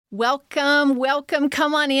Welcome, welcome.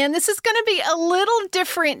 Come on in. This is going to be a little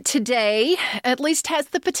different today, at least has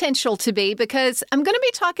the potential to be, because I'm going to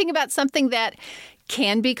be talking about something that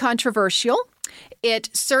can be controversial. It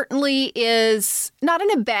certainly is not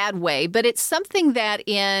in a bad way, but it's something that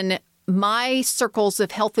in my circles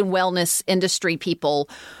of health and wellness industry people,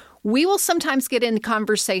 we will sometimes get in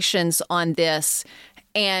conversations on this,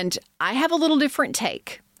 and I have a little different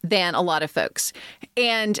take than a lot of folks.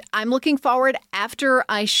 And I'm looking forward, after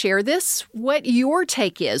I share this, what your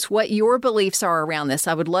take is, what your beliefs are around this.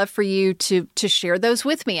 I would love for you to share those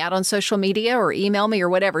with me out on social media or email me or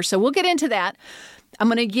whatever. So we'll get into that. I'm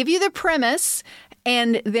going to give you the premise,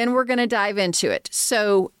 and then we're going to dive into it.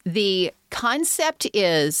 So the concept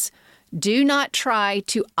is, do not try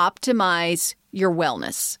to optimize your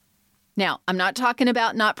wellness. Now, I'm not talking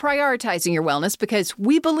about not prioritizing your wellness, because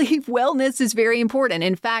we believe wellness is very important.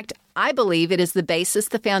 In fact, I believe it is the basis,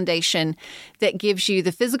 the foundation that gives you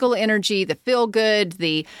the physical energy, the feel good,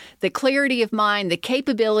 the clarity of mind, the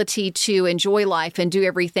capability to enjoy life and do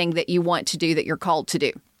everything that you want to do, that you're called to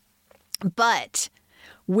do. But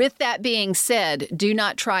with that being said, do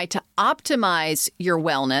not try to optimize your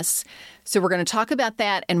wellness. So we're going to talk about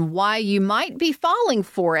that and why you might be falling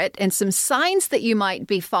for it and some signs that you might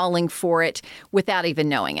be falling for it without even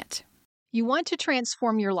knowing it. You want to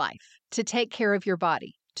transform your life, to take care of your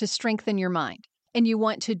body, to strengthen your mind, and you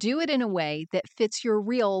want to do it in a way that fits your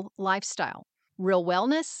real lifestyle. Real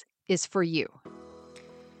wellness is for you.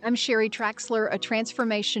 I'm Sherry Traxler, a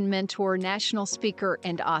transformation mentor, national speaker,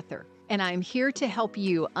 and author, and I'm here to help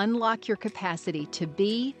you unlock your capacity to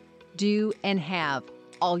be, do, and have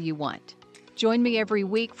all you want. Join me every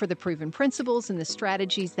week for the proven principles and the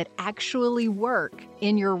strategies that actually work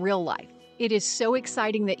in your real life. It is so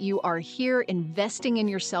exciting that you are here investing in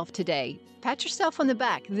yourself today. Pat yourself on the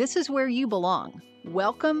back. This is where you belong.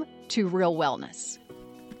 Welcome to Real Wellness.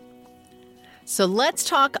 So let's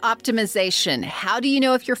talk optimization. How do you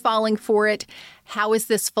know if you're falling for it? How is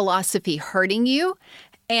this philosophy hurting you?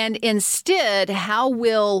 And instead, how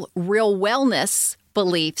will real wellness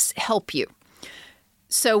beliefs help you?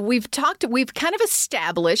 So we've kind of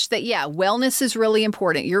established that, wellness is really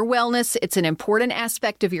important. Your wellness, it's an important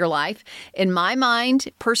aspect of your life. In my mind,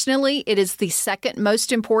 personally, it is the second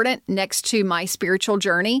most important next to my spiritual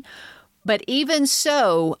journey. But even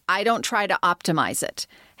so, I don't try to optimize it.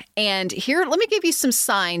 And here, let me give you some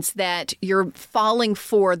signs that you're falling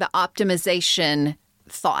for the optimization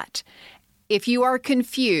thought. If you are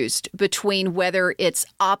confused between whether it's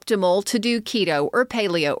optimal to do keto or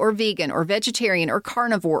paleo or vegan or vegetarian or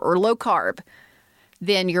carnivore or low carb,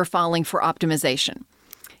 then you're falling for optimization.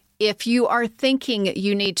 If you are thinking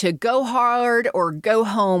you need to go hard or go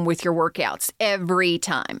home with your workouts every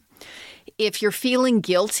time, if you're feeling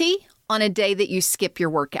guilty on a day that you skip your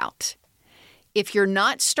workout, if you're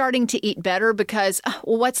not starting to eat better because,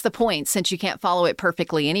 what's the point since you can't follow it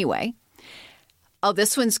perfectly anyway? Oh,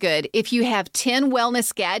 this one's good. If you have 10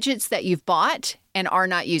 wellness gadgets that you've bought and are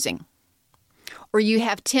not using, or you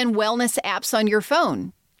have 10 wellness apps on your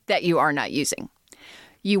phone that you are not using.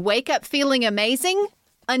 You wake up feeling amazing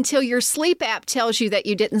until your sleep app tells you that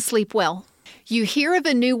you didn't sleep well. You hear of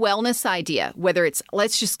a new wellness idea, whether it's,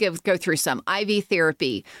 let's just go through some, IV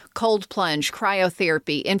therapy, cold plunge,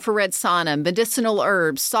 cryotherapy, infrared sauna, medicinal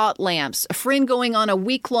herbs, salt lamps, a friend going on a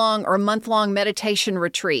week-long or month-long meditation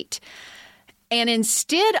retreat. And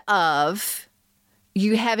instead of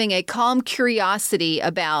you having a calm curiosity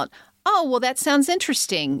about, oh, well, that sounds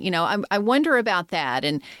interesting. I wonder about that.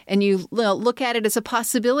 And you look at it as a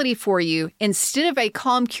possibility for you. Instead of a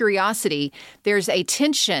calm curiosity, there's a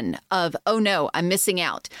tension of, oh, no, I'm missing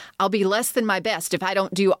out. I'll be less than my best if I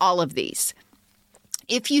don't do all of these.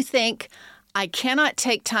 If you think, I cannot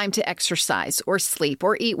take time to exercise or sleep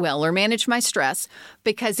or eat well or manage my stress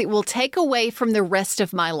because it will take away from the rest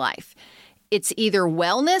of my life. It's either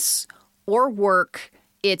wellness or work.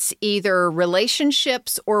 It's either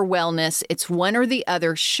relationships or wellness. It's one or the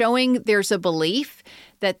other, showing there's a belief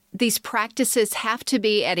that these practices have to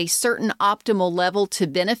be at a certain optimal level to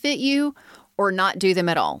benefit you or not do them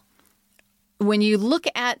at all. When you look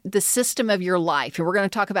at the system of your life, and we're going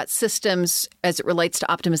to talk about systems as it relates to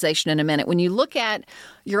optimization in a minute, when you look at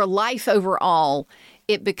your life overall,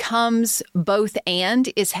 it becomes both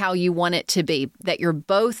and is how you want it to be, that you're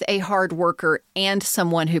both a hard worker and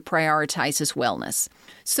someone who prioritizes wellness.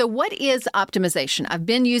 So what is optimization? I've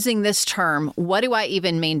been using this term. What do I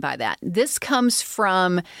even mean by that? This comes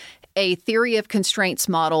from a theory of constraints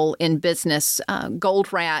model in business.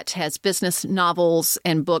 Goldratt has business novels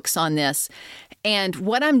and books on this. And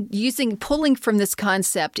what I'm pulling from this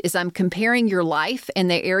concept is I'm comparing your life and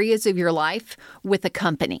the areas of your life with a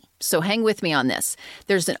company. So hang with me on this.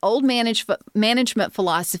 There's an old management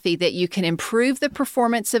philosophy that you can improve the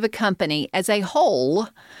performance of a company as a whole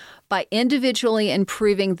by individually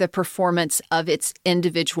improving the performance of its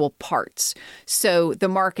individual parts. So the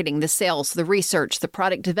marketing, the sales, the research, the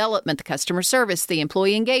product development, the customer service, the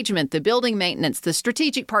employee engagement, the building maintenance, the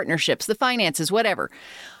strategic partnerships, the finances, whatever.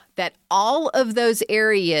 That all of those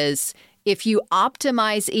areas, if you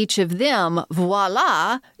optimize each of them,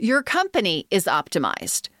 voila, your company is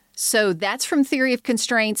optimized. So that's from Theory of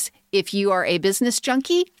Constraints. If you are a business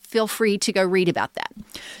junkie, feel free to go read about that.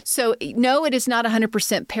 So no, it is not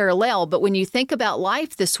 100% parallel, but when you think about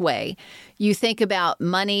life this way, you think about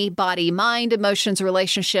money, body, mind, emotions,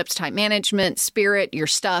 relationships, time management, spirit, your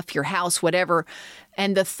stuff, your house, whatever.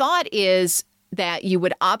 And the thought is that you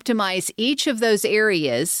would optimize each of those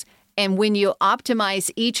areas. And when you optimize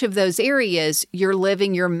each of those areas, you're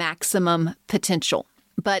living your maximum potential.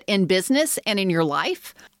 But in business and in your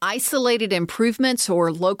life, isolated improvements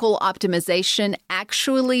or local optimization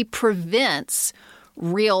actually prevents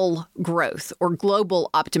real growth or global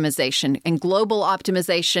optimization. And global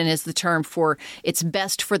optimization is the term for it's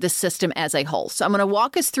best for the system as a whole. So I'm going to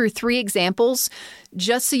walk us through 3 examples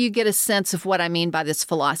just so you get a sense of what I mean by this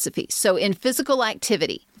philosophy. So in physical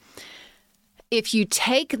activity, if you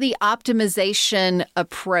take the optimization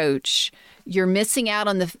approach, you're missing out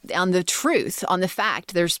on the truth, on the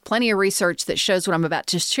fact. There's plenty of research that shows what I'm about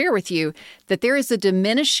to share with you, that there is a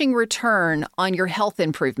diminishing return on your health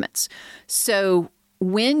improvements. So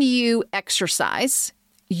when you exercise,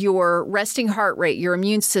 your resting heart rate, your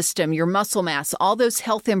immune system, your muscle mass, all those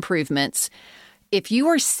health improvements, if you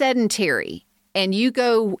are sedentary and you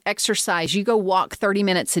go exercise, you go walk 30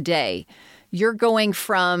 minutes a day, you're going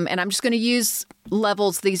from, and I'm just going to use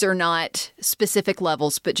levels, these are not specific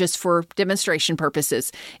levels, but just for demonstration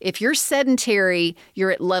purposes. If you're sedentary,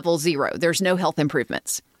 you're at level 0. There's no health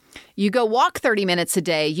improvements. You go walk 30 minutes a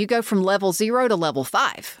day, you go from level 0 to level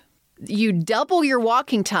 5. You double your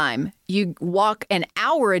walking time. You walk an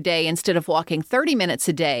hour a day instead of walking 30 minutes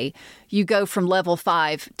a day. You go from level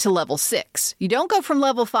 5 to level 6. You don't go from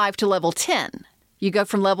level 5 to level 10. You go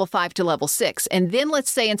from level 5 to level 6. And then let's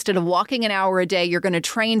say instead of walking an hour a day, you're going to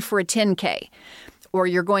train for a 10K, or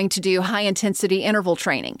you're going to do high-intensity interval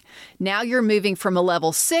training. Now you're moving from a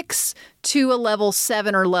level 6 to a level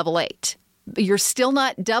 7 or level 8. You're still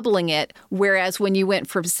not doubling it, whereas when you went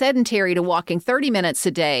from sedentary to walking 30 minutes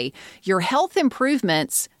a day, your health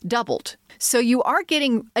improvements doubled. So you are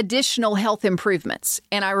getting additional health improvements.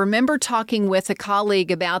 And I remember talking with a colleague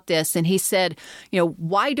about this, and he said,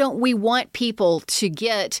 why don't we want people to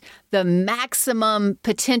get the maximum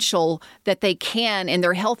potential that they can in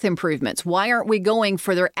their health improvements? Why aren't we going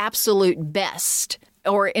for their absolute best?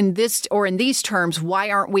 Or in these terms, why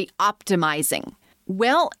aren't we optimizing?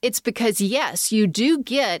 Well, it's because, yes, you do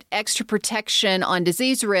get extra protection on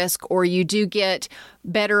disease risk, or you do get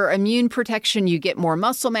better immune protection, you get more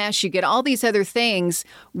muscle mass, you get all these other things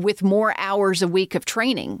with more hours a week of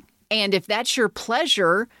training. And if that's your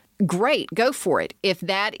pleasure, great, go for it. If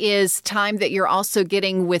that is time that you're also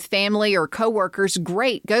getting with family or coworkers,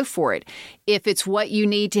 great, go for it. If it's what you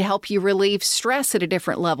need to help you relieve stress at a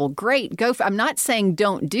different level, great, go for it. I'm not saying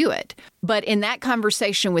don't do it, but in that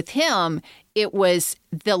conversation with him, it was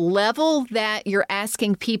the level that you're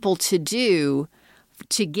asking people to do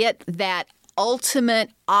to get that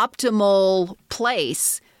ultimate optimal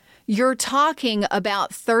place. You're talking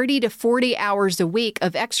about 30 to 40 hours a week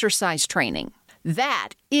of exercise training. That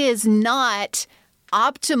is not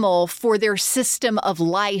optimal for their system of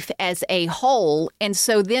life as a whole. And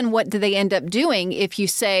so then what do they end up doing if you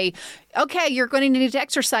say, okay, you're going to need to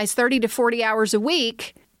exercise 30 to 40 hours a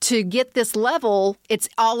week to get this level? It's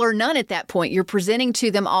all or none at that point. You're presenting to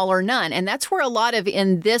them all or none. And that's where a lot of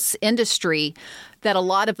in this industry that a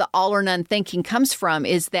lot of the all or none thinking comes from,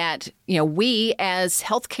 is that, we as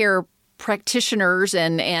healthcare practitioners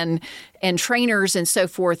and trainers and so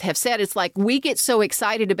forth have said, it's like we get so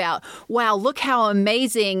excited about, wow, look how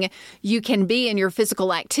amazing you can be in your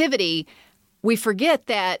physical activity. We forget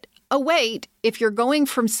that, oh, wait, if you're going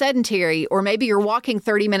from sedentary, or maybe you're walking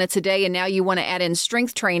 30 minutes a day and now you want to add in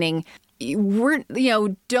strength training,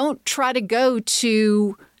 don't try to go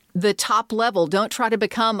to the top level. Don't try to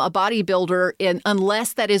become a bodybuilder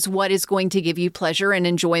unless that is what is going to give you pleasure and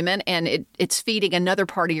enjoyment, and it's feeding another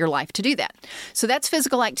part of your life to do that. So that's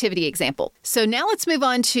physical activity example. So now let's move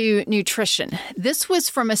on to nutrition. This was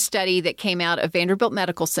from a study that came out of Vanderbilt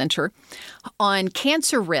Medical Center on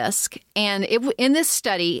cancer risk, and in this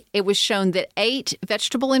study, it was shown that 8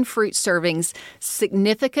 vegetable and fruit servings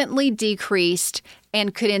significantly decreased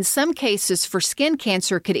and could, in some cases for skin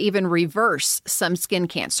cancer, could even reverse some skin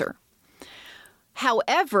cancer.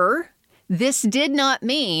 However, this did not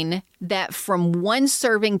mean that from 1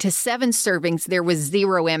 serving to 7 servings, there was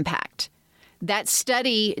zero impact. That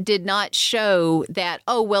study did not show that,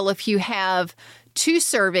 oh, well, if you have 2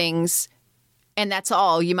 servings and that's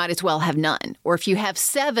all, you might as well have none. Or if you have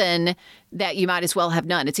 7, that you might as well have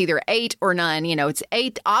none. It's either 8 or none. It's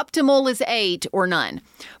 8. Optimal is 8 or none.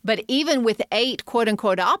 But even with 8, quote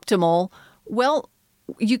unquote, optimal, well,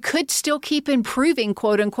 you could still keep improving,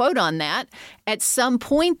 quote unquote, on that. At some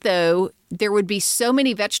point, though, there would be so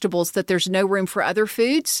many vegetables that there's no room for other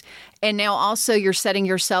foods. And now also you're setting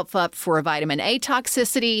yourself up for a vitamin A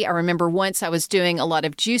toxicity. I remember once I was doing a lot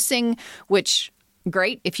of juicing, which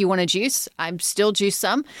great if you want to juice. I still juice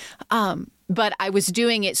some. But I was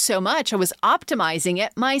doing it so much, I was optimizing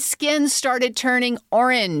it. My skin started turning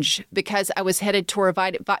orange because I was headed toward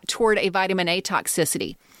a vitamin A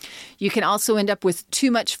toxicity. You can also end up with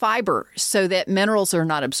too much fiber so that minerals are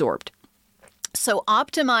not absorbed. So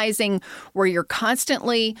optimizing where you're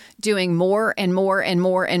constantly doing more and more and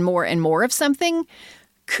more and more and more of something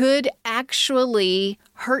could actually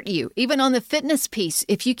hurt you. Even on the fitness piece,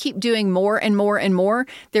 if you keep doing more and more and more,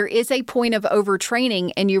 there is a point of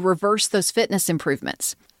overtraining and you reverse those fitness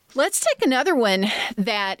improvements. Let's take another one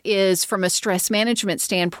that is from a stress management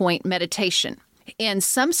standpoint, meditation. In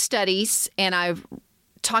some studies, and I've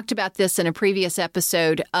talked about this in a previous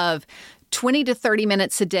episode, of 20 to 30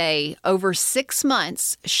 minutes a day over 6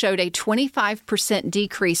 months showed a 25%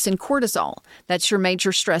 decrease in cortisol. That's your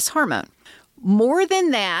major stress hormone. More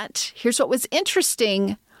than that, here's what was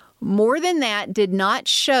interesting, more than that did not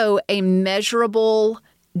show a measurable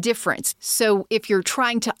difference. So if you're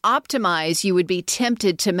trying to optimize, you would be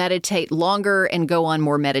tempted to meditate longer and go on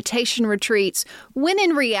more meditation retreats, when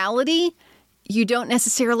in reality, you don't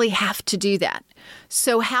necessarily have to do that.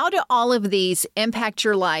 So how do all of these impact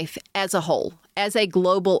your life as a whole, as a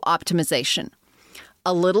global optimization?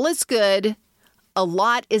 A little is good. A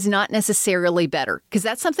lot is not necessarily better, because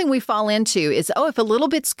that's something we fall into is, oh, if a little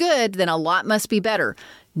bit's good, then a lot must be better.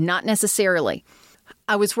 Not necessarily.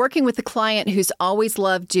 I was working with a client who's always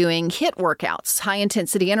loved doing HIIT workouts, high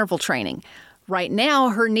intensity interval training. Right now,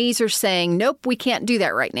 her knees are saying, nope, we can't do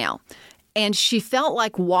that right now. And she felt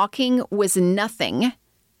like walking was nothing.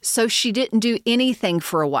 So she didn't do anything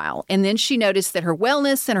for a while. And then she noticed that her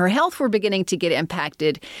wellness and her health were beginning to get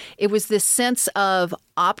impacted. It was this sense of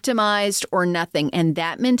optimized or nothing. And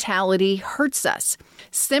that mentality hurts us.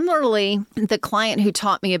 Similarly, the client who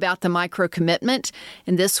taught me about the micro commitment,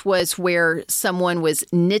 and this was where someone was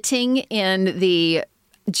knitting in the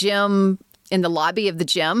gym, in the lobby of the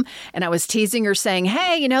gym. And I was teasing her saying,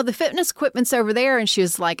 hey, the fitness equipment's over there. And she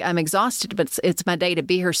was like, I'm exhausted, but it's my day to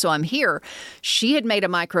be here. So I'm here. She had made a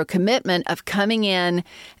micro commitment of coming in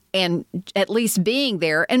and at least being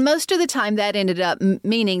there. And most of the time that ended up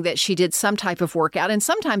meaning that she did some type of workout and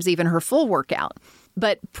sometimes even her full workout.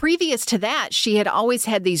 But previous to that, she had always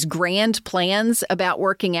had these grand plans about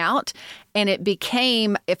working out. And it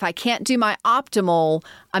became, if I can't do my optimal,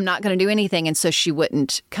 I'm not going to do anything. And so she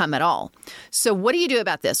wouldn't come at all. So what do you do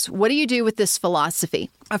about this? What do you do with this philosophy?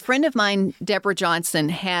 A friend of mine, Deborah Johnson,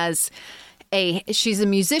 she's a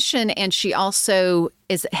musician, and she also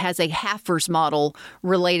has a Haffers model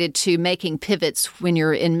related to making pivots when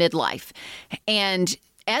you're in midlife. And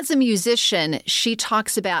as a musician, she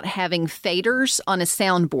talks about having faders on a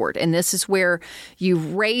soundboard. And this is where you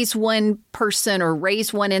raise one person or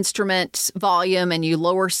raise one instrument's volume and you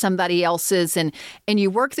lower somebody else's. And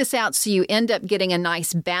you work this out so you end up getting a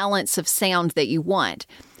nice balance of sound that you want.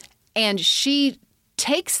 And she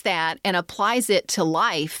takes that and applies it to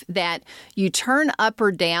life, that you turn up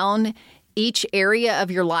or down each area of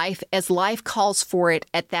your life as life calls for it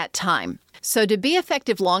at that time. So to be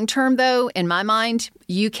effective long-term, though, in my mind,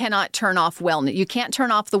 you cannot turn off wellness. You can't turn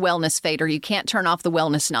off the wellness fader. You can't turn off the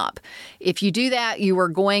wellness knob. If you do that, you are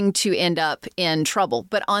going to end up in trouble.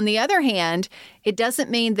 But on the other hand, it doesn't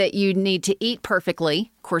mean that you need to eat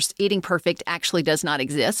perfectly. Of course, eating perfect actually does not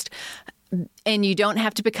exist. And you don't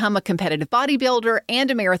have to become a competitive bodybuilder and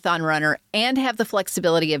a marathon runner and have the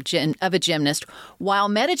flexibility of a gymnast while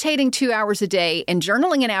meditating 2 hours a day and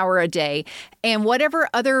journaling an hour a day and whatever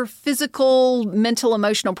other physical, mental,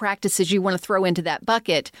 emotional practices you want to throw into that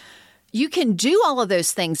bucket. You can do all of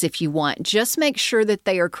those things if you want. Just make sure that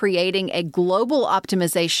they are creating a global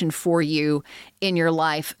optimization for you in your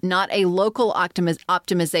life, not a local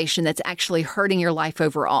optimization that's actually hurting your life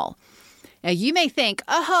overall. Now, you may think,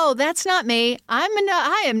 oh, that's not me.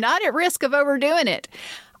 I am not at risk of overdoing it.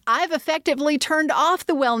 I've effectively turned off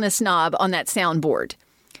the wellness knob on that soundboard.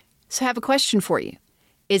 So I have a question for you.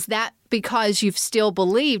 Is that because you've still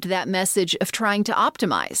believed that message of trying to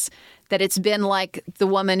optimize? That it's been like the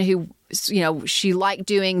woman who, she liked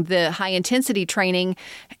doing the high intensity training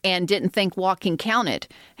and didn't think walking counted.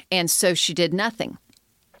 And so she did nothing.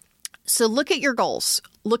 So look at your goals.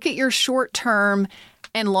 Look at your short-term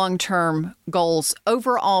and long-term goals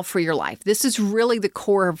overall for your life. This is really the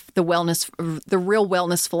core of the real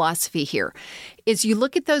wellness philosophy here, is you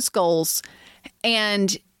look at those goals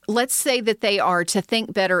and let's say that they are to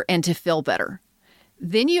think better and to feel better.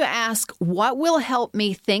 Then you ask, what will help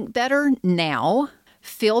me think better now,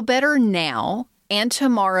 feel better now, and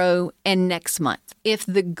tomorrow and next month? If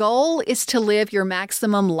the goal is to live your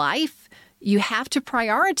maximum life, you have to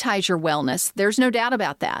prioritize your wellness. There's no doubt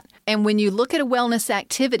about that. And when you look at a wellness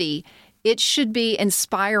activity, it should be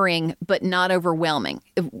inspiring but not overwhelming.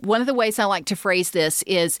 One of the ways I like to phrase this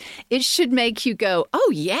is it should make you go,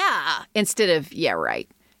 oh, yeah, instead of, yeah, right.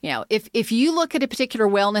 If you look at a particular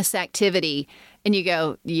wellness activity and you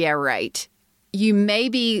go, yeah, right, you may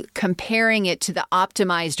be comparing it to the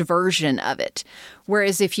optimized version of it.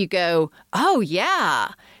 Whereas if you go, oh,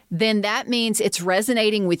 yeah, then that means it's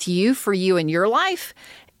resonating with you for you in your life.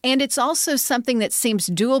 And it's also something that seems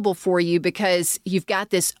doable for you because you've got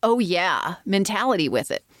this, oh, yeah, mentality with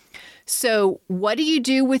it. So what do you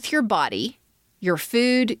do with your body, your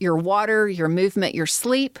food, your water, your movement, your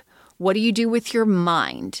sleep? What do you do with your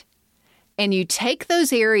mind? And you take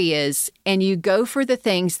those areas and you go for the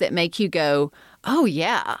things that make you go, oh,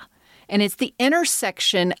 yeah. And it's the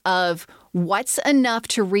intersection of what's enough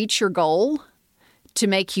to reach your goal to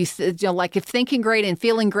make you, like if thinking great and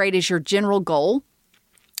feeling great is your general goal,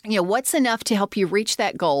 what's enough to help you reach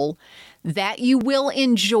that goal that you will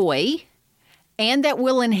enjoy and that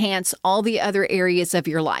will enhance all the other areas of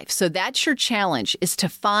your life. So that's your challenge, is to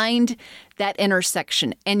find that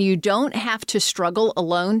intersection. And you don't have to struggle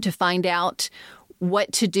alone to find out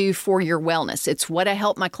what to do for your wellness. It's what I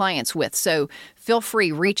help my clients with. So feel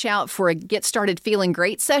free, reach out for a Get Started Feeling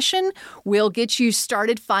Great session. We'll get you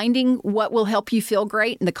started finding what will help you feel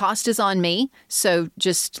great. And the cost is on me. So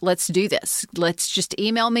just let's do this. Let's just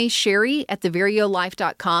email me, Sherry at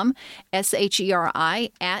thevireo.life.com,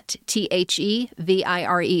 SHERI at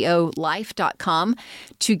THEVIREO life.com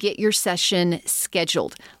to get your session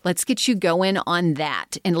scheduled. Let's get you going on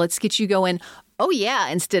that. And let's get you going, oh yeah,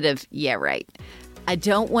 instead of, yeah, right. I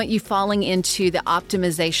don't want you falling into the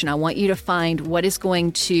optimization. I want you to find what is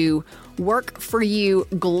going to work for you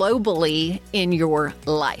globally in your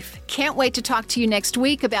life. Can't wait to talk to you next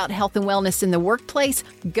week about health and wellness in the workplace.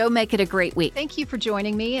 Go make it a great week. Thank you for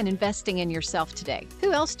joining me and investing in yourself today.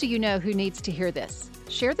 Who else do you know who needs to hear this?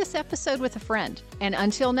 Share this episode with a friend. And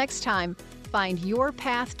until next time, find your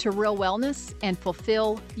path to real wellness and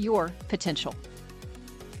fulfill your potential.